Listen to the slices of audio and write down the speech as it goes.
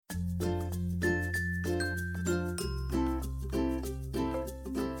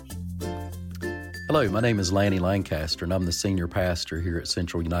Hello, my name is Lanny Lancaster, and I'm the senior pastor here at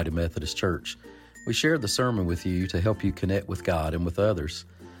Central United Methodist Church. We share the sermon with you to help you connect with God and with others.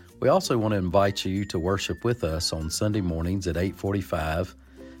 We also want to invite you to worship with us on Sunday mornings at 8:45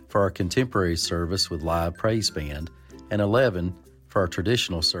 for our contemporary service with live praise band, and 11 for our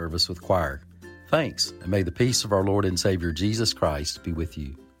traditional service with choir. Thanks, and may the peace of our Lord and Savior Jesus Christ be with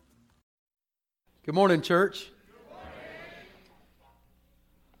you. Good morning, church.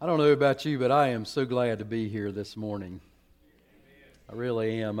 I don't know about you, but I am so glad to be here this morning. I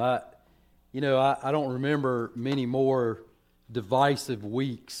really am. I don't remember many more divisive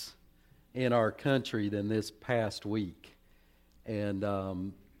weeks in our country than this past week.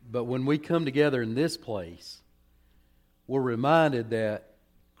 But when we come together in this place, we're reminded that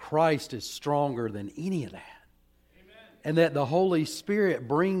Christ is stronger than any of that. Amen. And that the Holy Spirit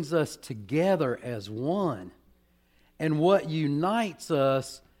brings us together as one. And what unites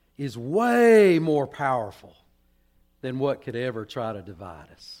us is way more powerful than what could ever try to divide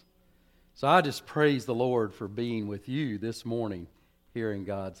us. So I just praise the Lord for being with you this morning here in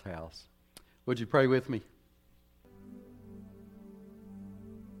God's house. Would you pray with me?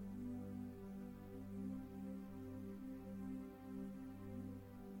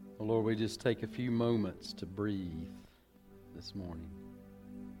 Oh Lord, we just take a few moments to breathe this morning.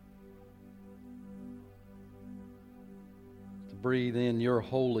 Breathe in your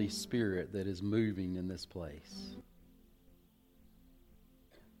Holy Spirit that is moving in this place.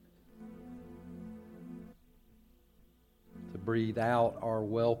 To breathe out our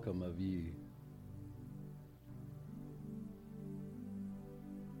welcome of you.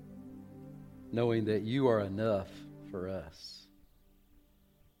 Knowing that you are enough for us.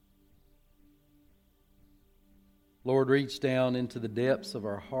 Lord, reach down into the depths of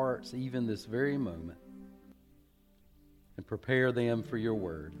our hearts even this very moment. And prepare them for your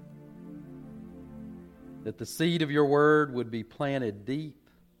word. That the seed of your word would be planted deep,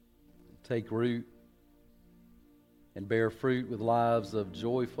 take root, and bear fruit with lives of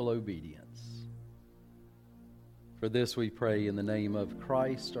joyful obedience. For this we pray in the name of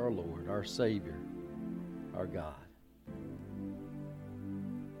Christ our Lord, our Savior, our God.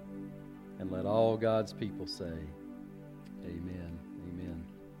 And let all God's people say, Amen. Amen.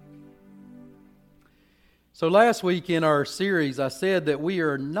 So last week in our series, I said that we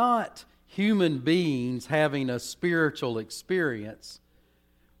are not human beings having a spiritual experience.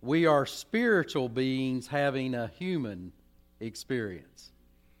 We are spiritual beings having a human experience.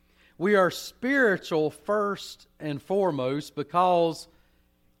 We are spiritual first and foremost because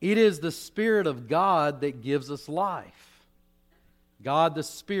it is the Spirit of God that gives us life. God the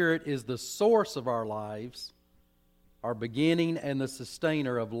Spirit is the source of our lives, our beginning and the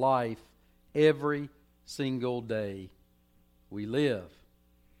sustainer of life every single day we live.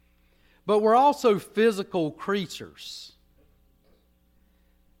 But we're also physical creatures.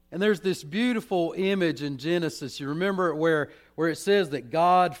 And there's this beautiful image in Genesis. You remember where it says that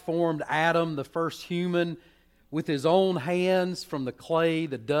God formed Adam, the first human, with his own hands from the clay,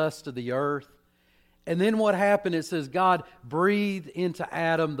 the dust of the earth. And then what happened, it says God breathed into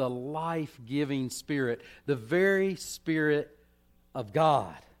Adam the life-giving Spirit, the very Spirit of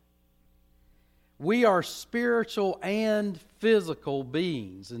God. We are spiritual and physical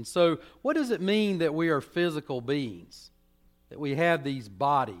beings. And so, what does it mean that we are physical beings? That we have these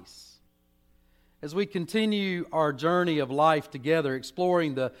bodies? As we continue our journey of life together,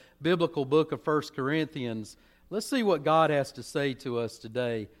 exploring the biblical book of 1 Corinthians, let's see what God has to say to us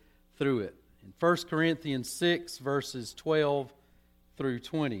today through it. In 1 Corinthians 6, verses 12 through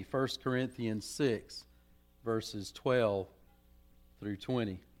 20. 1 Corinthians 6, verses 12 through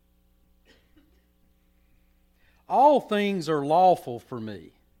 20. All things are lawful for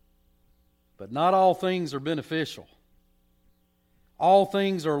me, but not all things are beneficial. All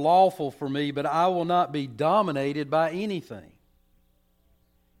things are lawful for me, but I will not be dominated by anything.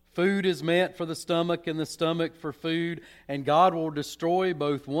 Food is meant for the stomach and the stomach for food, and God will destroy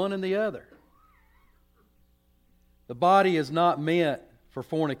both one and the other. The body is not meant for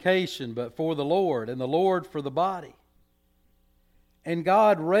fornication, but for the Lord, and the Lord for the body. And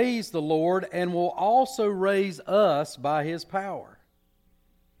God raised the Lord and will also raise us by His power.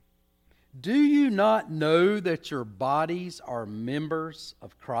 Do you not know that your bodies are members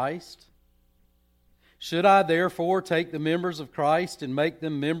of Christ? Should I therefore take the members of Christ and make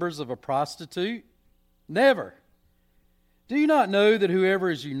them members of a prostitute? Never. Do you not know that whoever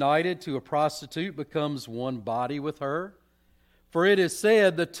is united to a prostitute becomes one body with her? For it is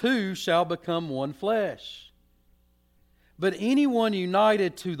said, the two shall become one flesh. But anyone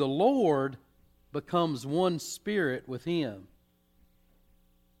united to the Lord becomes one spirit with Him.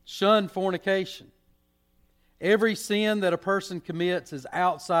 Shun fornication. Every sin that a person commits is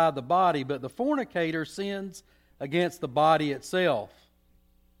outside the body, but the fornicator sins against the body itself.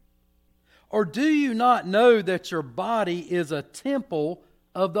 Or do you not know that your body is a temple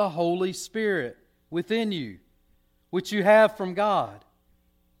of the Holy Spirit within you, which you have from God,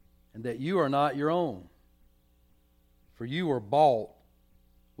 and that you are not your own? For you were bought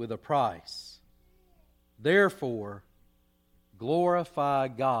with a price. Therefore, glorify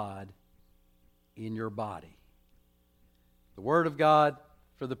God in your body. The Word of God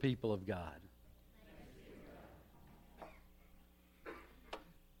for the people of God.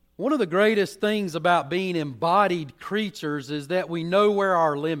 One of the greatest things about being embodied creatures is that we know where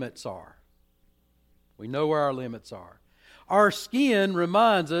our limits are. We know where our limits are. Our skin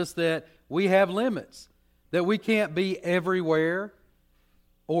reminds us that we have limits, that we can't be everywhere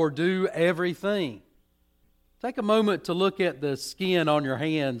or do everything. Take a moment to look at the skin on your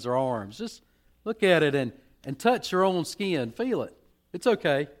hands or arms. Just look at it and touch your own skin. Feel it. It's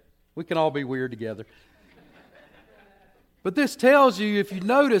okay. We can all be weird together. But this tells you, if you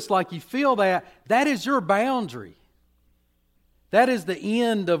notice, like you feel that is your boundary. That is the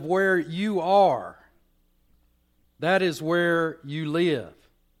end of where you are. That is where you live.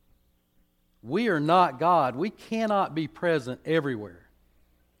 We are not God. We cannot be present everywhere.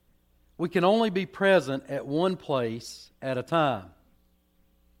 We can only be present at one place at a time.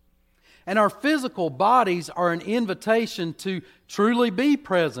 And our physical bodies are an invitation to truly be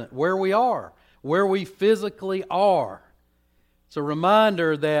present where we are, where we physically are. It's a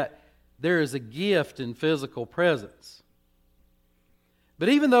reminder that there is a gift in physical presence. But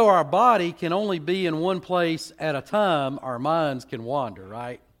even though our body can only be in one place at a time, our minds can wander,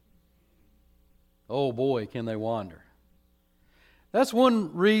 right? Oh boy, can they wander. That's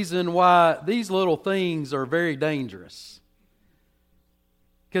one reason why these little things are very dangerous.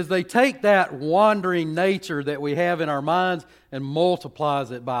 Because they take that wandering nature that we have in our minds and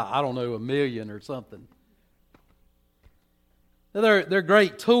multiplies it by, 1,000,000 or something. They're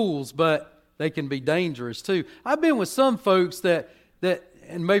great tools, but they can be dangerous too. I've been with some folks that,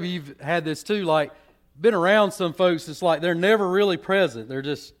 and maybe you've had this too, like, been around some folks, it's like they're never really present.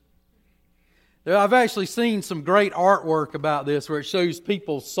 I've actually seen some great artwork about this where it shows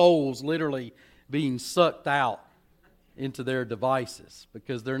people's souls literally being sucked out into their devices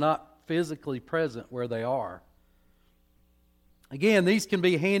because they're not physically present where they are. Again, these can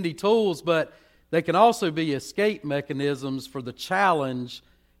be handy tools, but they can also be escape mechanisms for the challenge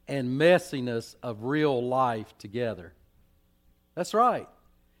and messiness of real life together. That's right.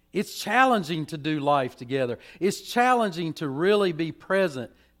 It's challenging to do life together. It's challenging to really be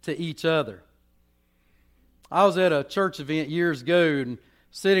present to each other. I was at a church event years ago and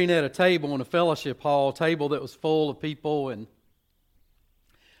sitting at a table in a fellowship hall, a table that was full of people, and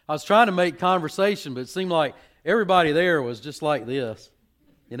I was trying to make conversation, but it seemed like everybody there was just like this,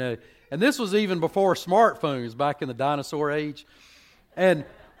 And this was even before smartphones, back in the dinosaur age. And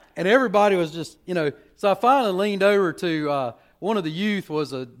everybody was just, So I finally leaned over to one of the youth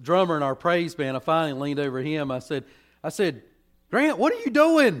was a drummer in our praise band. I finally leaned over to him. I said, Grant, what are you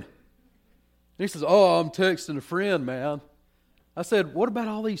doing? And he says, I'm texting a friend, man. I said, what about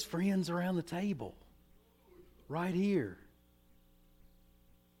all these friends around the table? Right here.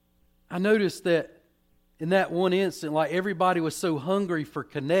 I noticed that in that one instant, like everybody was so hungry for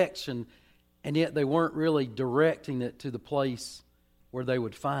connection, and yet they weren't really directing it to the place where they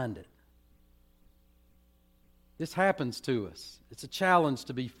would find it. This happens to us. It's a challenge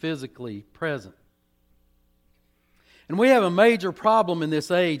to be physically present. And we have a major problem in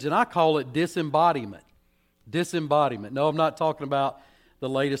this age, and I call it disembodiment. Disembodiment. No, I'm not talking about the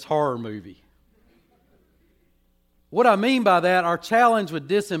latest horror movie. What I mean by that, our challenge with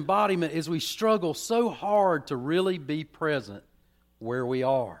disembodiment is we struggle so hard to really be present where we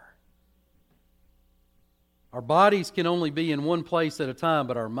are. Our bodies can only be in one place at a time,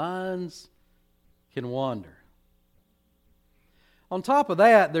 but our minds can wander. On top of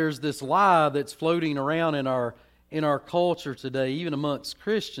that, there's this lie that's floating around in our culture today, even amongst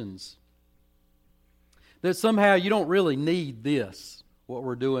Christians, that somehow you don't really need this, what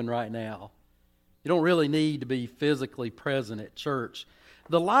we're doing right now. You don't really need to be physically present at church.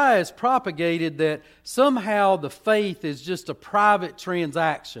 The lie is propagated that somehow the faith is just a private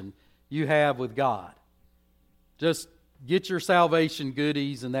transaction you have with God. Just get your salvation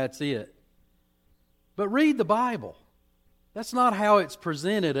goodies and that's it. But read the Bible. That's not how it's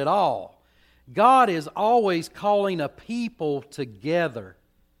presented at all. God is always calling a people together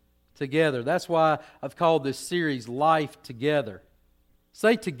together. That's why I've called this series Life Together.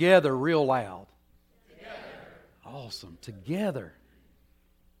 Say together real loud. Together. Awesome. Together.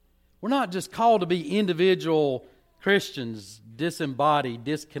 We're not just called to be individual Christians, disembodied,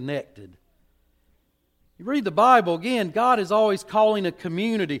 disconnected. You read the Bible, again, God is always calling a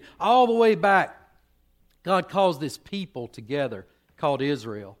community. All the way back, God calls this people together, called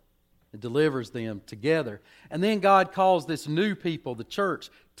Israel, and delivers them together. And then God calls this new people, the church,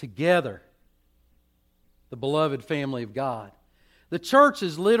 together, the beloved family of God. The church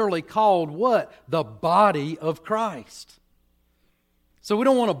is literally called what? The body of Christ. So we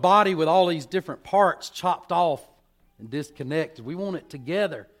don't want a body with all these different parts chopped off and disconnected. We want it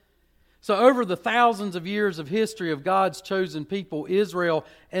together. So over the thousands of years of history of God's chosen people, Israel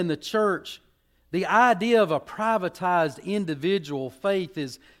and the church, the idea of a privatized individual faith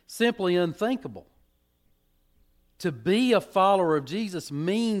is simply unthinkable. To be a follower of Jesus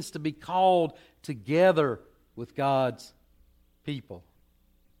means to be called together with God's people.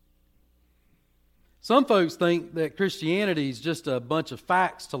 Some folks think that Christianity is just a bunch of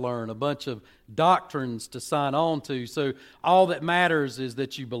facts to learn, a bunch of doctrines to sign on to, so all that matters is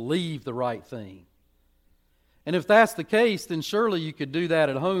that you believe the right thing. And if that's the case, then surely you could do that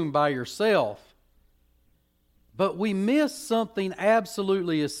at home by yourself. But we miss something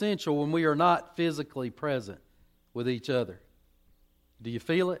absolutely essential when we are not physically present with each other. Do you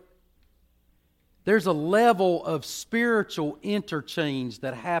feel it? There's a level of spiritual interchange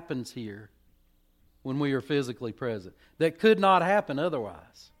that happens here when we are physically present that could not happen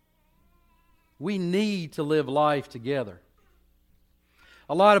otherwise. We need to live life together.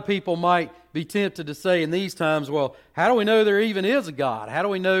 A lot of people might be tempted to say in these times, well, how do we know there even is a God? How do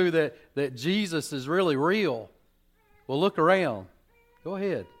we know that Jesus is really real? Well, look around. Go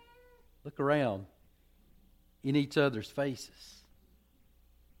ahead. Look around in each other's faces.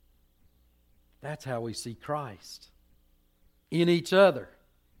 That's how we see Christ. In each other.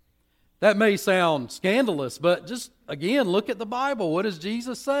 That may sound scandalous, but just, again, look at the Bible. What does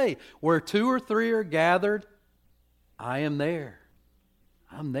Jesus say? Where 2 or 3 are gathered, I am there.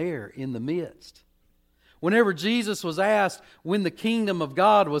 I'm there in the midst. Whenever Jesus was asked when the kingdom of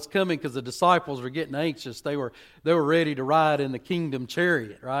God was coming, because the disciples were getting anxious, they were ready to ride in the kingdom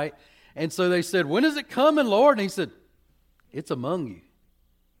chariot, right? And so they said, when is it coming, Lord? And He said, it's among you.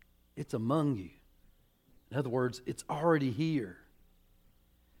 It's among you. In other words, it's already here.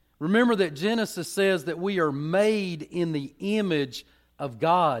 Remember that Genesis says that we are made in the image of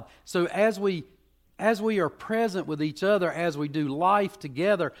God. So as we are present with each other, as we do life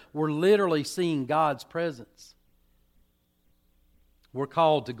together, we're literally seeing God's presence. We're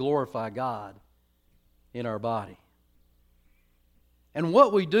called to glorify God in our body. And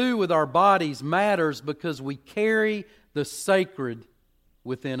what we do with our bodies matters because we carry the sacred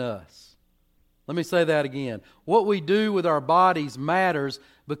within us. Let me say that again. What we do with our bodies matters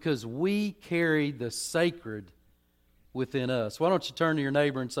because we carry the sacred within us. Why don't you turn to your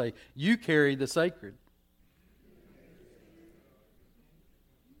neighbor and say, you carry the sacred.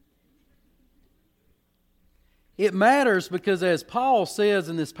 It matters because, as Paul says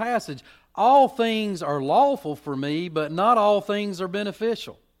in this passage, all things are lawful for me, but not all things are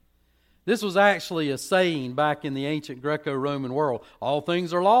beneficial. This was actually a saying back in the ancient Greco-Roman world. All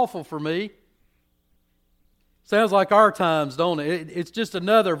things are lawful for me. Sounds like our times, don't it? It's just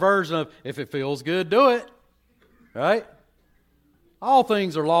another version of, if it feels good, do it. Right? All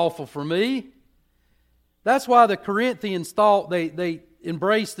things are lawful for me. That's why the Corinthians thought they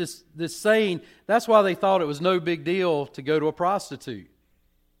embraced this saying. That's why they thought it was no big deal to go to a prostitute.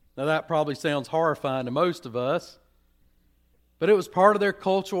 Now that probably sounds horrifying to most of us, but it was part of their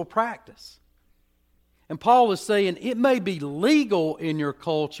cultural practice. And Paul is saying it may be legal in your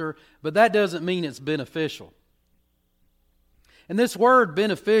culture, but that doesn't mean it's beneficial. And this word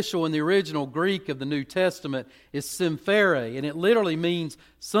beneficial in the original Greek of the New Testament is symphore, and it literally means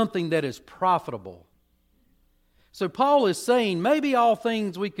something that is profitable. So Paul is saying maybe all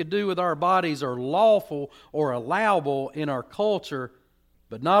things we could do with our bodies are lawful or allowable in our culture,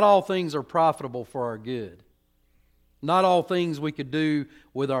 but not all things are profitable for our good. Not all things we could do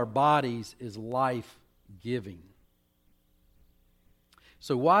with our bodies is life-giving.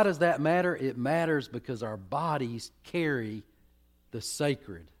 So why does that matter? It matters because our bodies carry the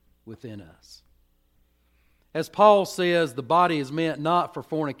sacred within us. As Paul says, the body is meant not for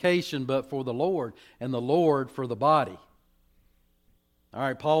fornication, but for the Lord, and the Lord for the body. All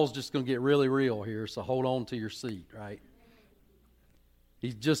right, Paul's just going to get really real here, so hold on to your seat, right?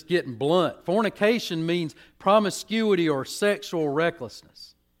 He's just getting blunt. Fornication means promiscuity or sexual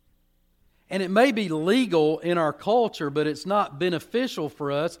recklessness. And it may be legal in our culture, but it's not beneficial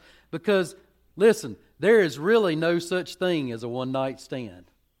for us Because, listen, there is really no such thing as a one-night stand.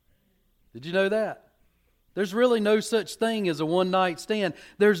 Did you know that? There's really no such thing as a one-night stand.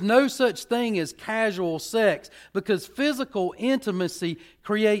 There's no such thing as casual sex, because physical intimacy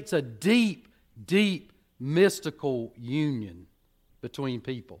creates a deep, deep, mystical union between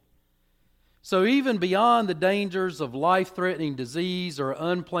people. So even beyond the dangers of life-threatening disease or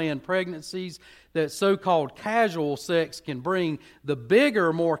unplanned pregnancies that so-called casual sex can bring, the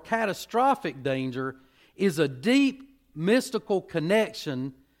bigger, more catastrophic danger is a deep, mystical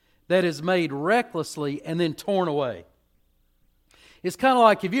connection that is made recklessly and then torn away. It's kind of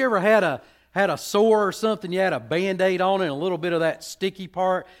like, have you ever had a sore or something, you had a Band-Aid on it and a little bit of that sticky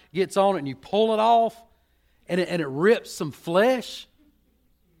part gets on it and you pull it off and it rips some flesh?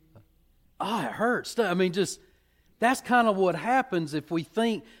 Oh, it hurts. I mean, that's kind of what happens if we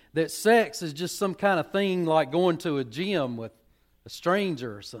think that sex is just some kind of thing like going to a gym with a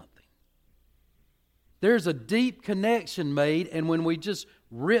stranger or something. There's a deep connection made, and when we just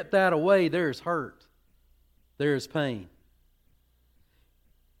rip that away, there's hurt. There's pain.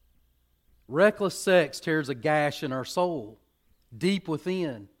 Reckless sex tears a gash in our soul, deep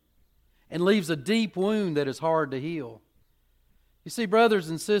within, and leaves a deep wound that is hard to heal. You see, brothers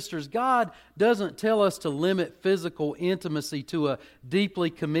and sisters, God doesn't tell us to limit physical intimacy to a deeply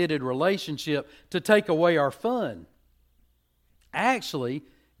committed relationship to take away our fun. Actually,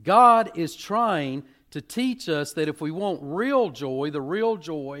 God is trying to teach us that if we want real joy, the real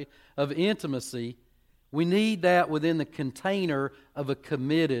joy of intimacy, we need that within the container of a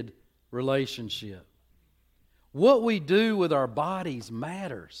committed relationship. What we do with our bodies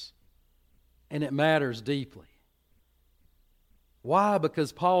matters, and it matters deeply. Why?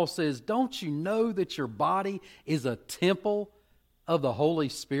 Because Paul says, don't you know that your body is a temple of the Holy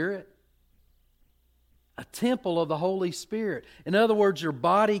Spirit? A temple of the Holy Spirit. In other words, your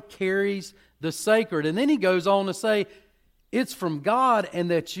body carries the sacred. And then he goes on to say, it's from God and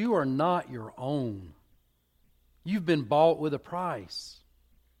that you are not your own. You've been bought with a price.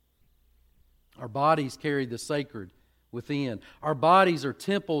 Our bodies carry the sacred within. Our bodies are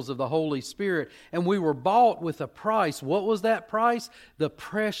temples of the Holy Spirit, and we were bought with a price. What was that price? The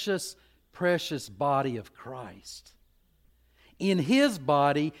precious, precious body of Christ. In His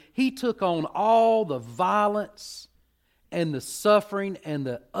body, He took on all the violence and the suffering and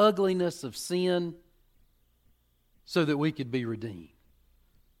the ugliness of sin so that we could be redeemed,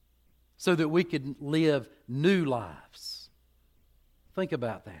 so that we could live new lives. Think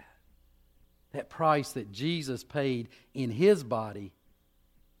about that. That price that Jesus paid in His body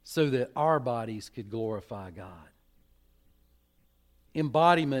so that our bodies could glorify God.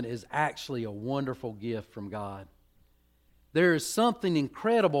 Embodiment is actually a wonderful gift from God. There is something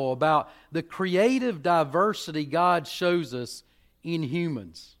incredible about the creative diversity God shows us in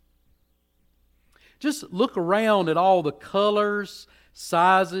humans. Just look around at all the colors,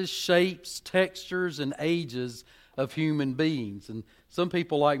 sizes, shapes, textures, and ages of human beings. And some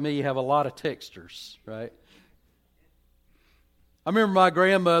people like me have a lot of textures, right? I remember my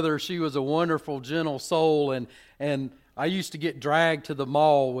grandmother, she was a wonderful, gentle soul, and I used to get dragged to the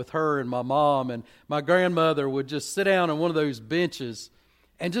mall with her and my mom, and my grandmother would just sit down on one of those benches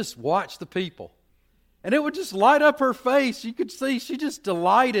and just watch the people. And it would just light up her face. You could see she just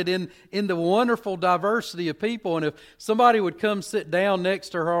delighted in the wonderful diversity of people. And if somebody would come sit down next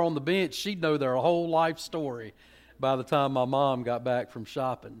to her on the bench, she'd know their whole life story by the time my mom got back from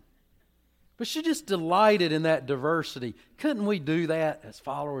shopping. But she just delighted in that diversity. Couldn't we do that as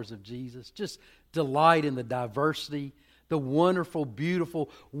followers of Jesus? Just delight in the diversity, the wonderful,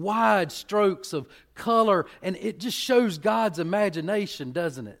 beautiful, wide strokes of color. And it just shows God's imagination,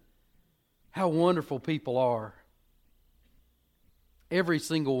 doesn't it? How wonderful people are. Every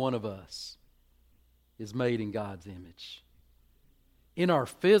single one of us is made in God's image, in our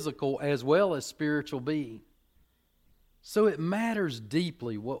physical as well as spiritual being. So it matters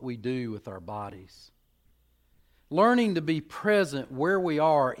deeply what we do with our bodies. Learning to be present where we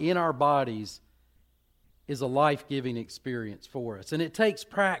are in our bodies is a life-giving experience for us. And it takes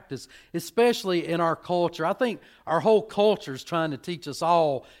practice, especially in our culture. I think our whole culture is trying to teach us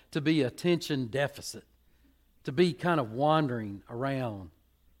all to be attention deficit, to be kind of wandering around.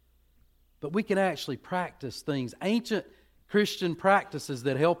 But we can actually practice things, ancient Christian practices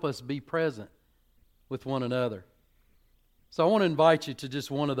that help us be present with one another. So I want to invite you to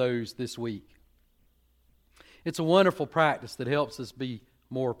just one of those this week. It's a wonderful practice that helps us be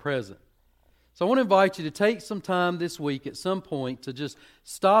more present. So I want to invite you to take some time this week at some point to just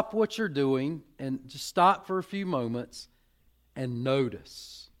stop what you're doing and just stop for a few moments and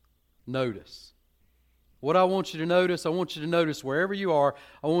notice. Notice. What I want you to notice wherever you are,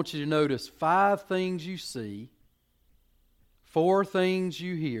 I want you to notice 5 things you see, 4 things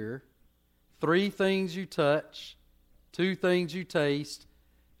you hear, 3 things you touch, 2 things you taste,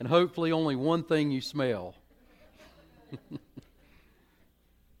 and hopefully only 1 thing you smell.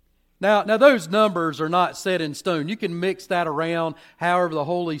 Now those numbers are not set in stone. You can mix that around however the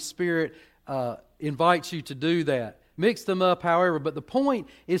Holy Spirit invites you to do that. Mix them up however, but the point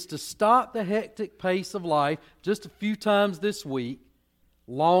is to stop the hectic pace of life just a few times this week,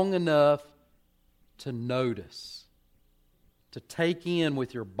 long enough to notice, to take in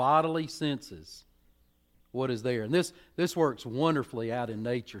with your bodily senses what is there. And this works wonderfully out in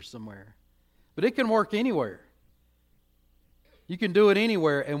nature somewhere. But it can work anywhere. You can do it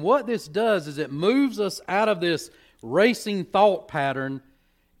anywhere. And what this does is it moves us out of this racing thought pattern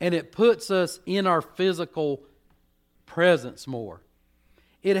and it puts us in our physical presence more.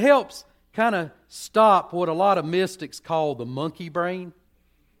 It helps kind of stop what a lot of mystics call the monkey brain.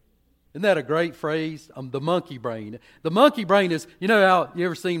 Isn't that a great phrase? The monkey brain. The monkey brain is, you know how you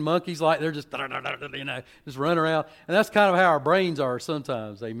ever seen monkeys like they're just, just running around? And that's kind of how our brains are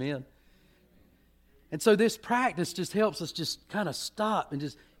sometimes. Amen. And so this practice just helps us just kind of stop and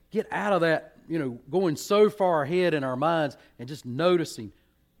just get out of that, going so far ahead in our minds and just noticing,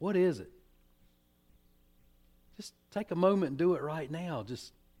 what is it? Just take a moment and do it right now.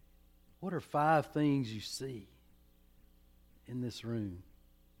 Just, what are 5 things you see in this room?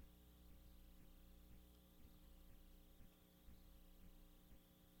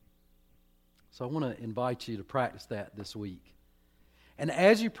 So I want to invite you to practice that this week. And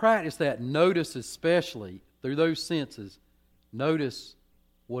as you practice that, notice especially through those senses, notice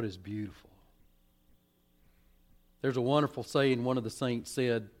what is beautiful. There's a wonderful saying one of the saints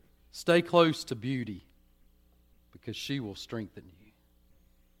said, stay close to beauty because she will strengthen you.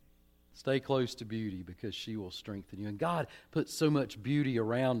 Stay close to beauty because she will strengthen you. And God puts so much beauty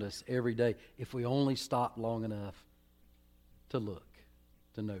around us every day if we only stop long enough to look,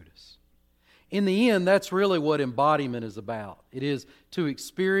 to notice. In the end, that's really what embodiment is about. It is to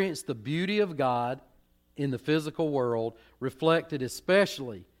experience the beauty of God in the physical world, reflected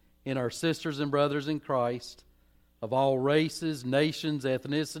especially in our sisters and brothers in Christ, of all races, nations,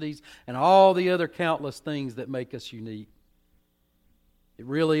 ethnicities, and all the other countless things that make us unique. It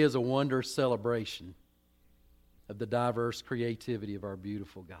really is a wondrous celebration of the diverse creativity of our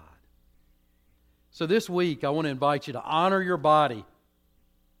beautiful God. So this week, I want to invite you to honor your body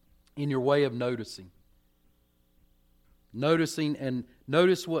in your way of noticing. Noticing, and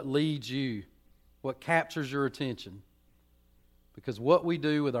notice what leads you, what captures your attention. Because what we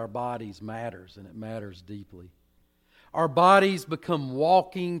do with our bodies matters, and it matters deeply. Our bodies become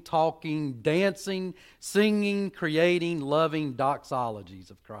walking, talking, dancing, singing, creating, loving doxologies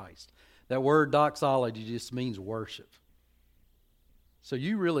of Christ. That word doxology just means worship. So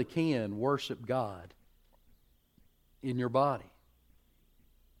you really can worship God in your body.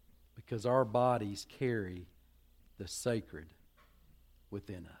 Because our bodies carry the sacred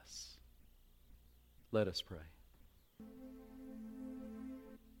within us. Let us pray.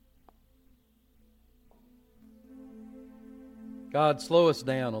 God, slow us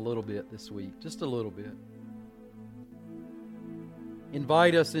down a little bit this week, just a little bit.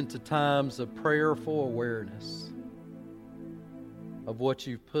 Invite us into times of prayerful awareness of what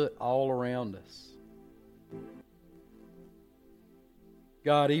you've put all around us.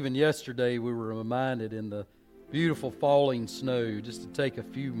 God, even yesterday we were reminded in the beautiful falling snow just to take a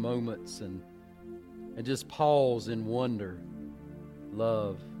few moments and just pause in wonder,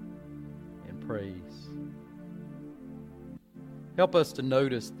 love, and praise. Help us to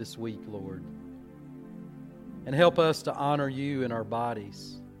notice this week, Lord, and help us to honor you in our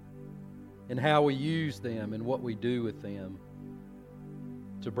bodies and how we use them and what we do with them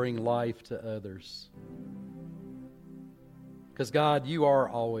to bring life to others. Because, God, you are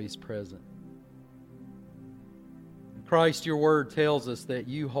always present. Christ, your word tells us that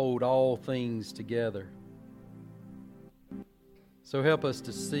you hold all things together. So help us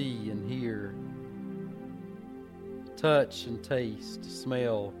to see and hear, touch and taste,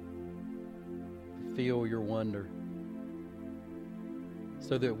 smell, to feel your wonder,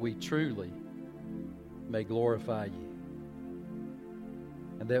 so that we truly may glorify you,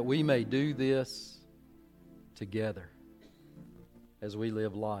 and that we may do this together as we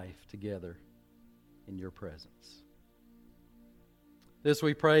live life together in your presence. This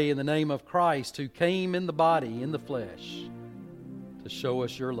we pray in the name of Christ, who came in the body, in the flesh, to show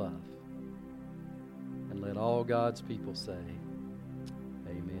us your love. And let all God's people say,